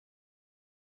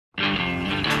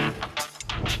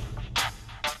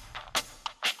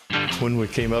When we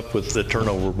came up with the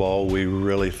turnover ball, we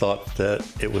really thought that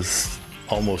it was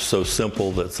almost so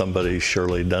simple that somebody's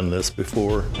surely done this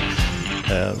before.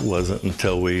 It wasn't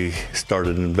until we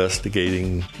started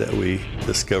investigating that we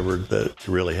discovered that it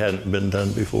really hadn't been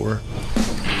done before.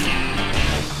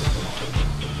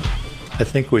 I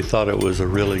think we thought it was a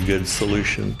really good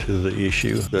solution to the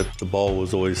issue, that the ball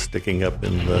was always sticking up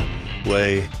in the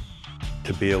way.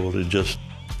 To be able to just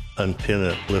unpin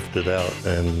it, lift it out,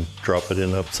 and drop it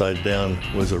in upside down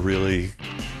was a really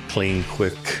clean,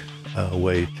 quick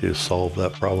way to solve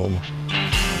that problem.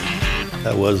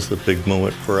 That was the big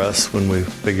moment for us when we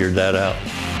figured that out.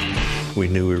 We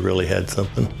knew we really had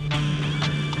something.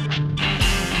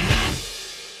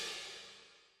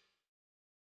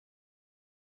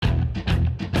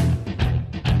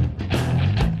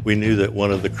 We knew that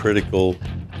one of the critical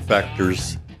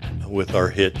factors with our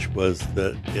hitch was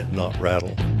that it not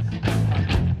rattle.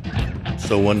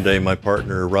 So one day my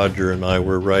partner Roger and I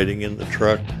were riding in the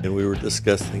truck and we were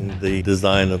discussing the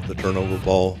design of the turnover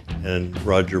ball, and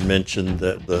Roger mentioned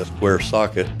that the square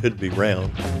socket could be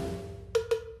round.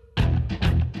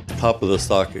 The top of the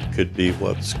socket could be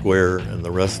square and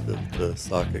the rest of the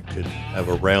socket could have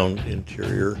a round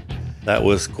interior. That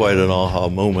was quite an aha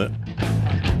moment.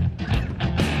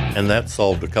 And that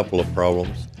solved a couple of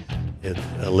problems. It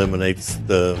eliminates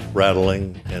the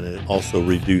rattling, and it also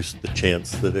reduced the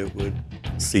chance that it would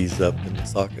seize up in the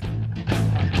socket.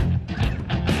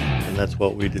 And that's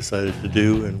what we decided to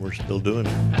do, and we're still doing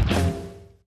it.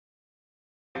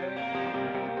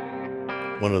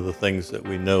 One of the things that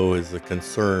we know is a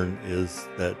concern is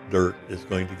that dirt is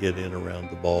going to get in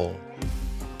around the ball.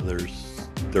 There's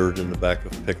dirt in the back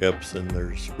of pickups, and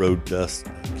there's road dust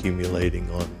accumulating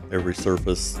on every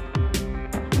surface.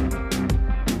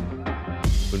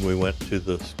 When we went to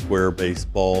the square base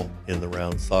ball in the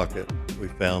round socket, we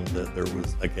found that there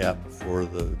was a gap for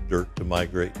the dirt to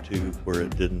migrate to where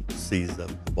it didn't seize up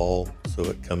the ball, so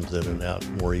it comes in and out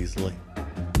more easily.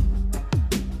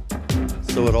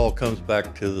 So it all comes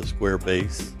back to the square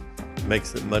base. It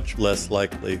makes it much less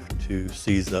likely to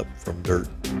seize up from dirt.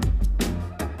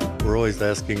 We're always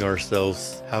asking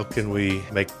ourselves, how can we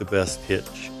make the best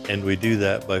hitch? And we do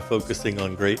that by focusing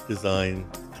on great design,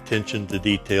 attention to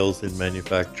details in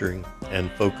manufacturing, and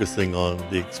focusing on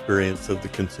the experience of the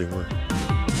consumer.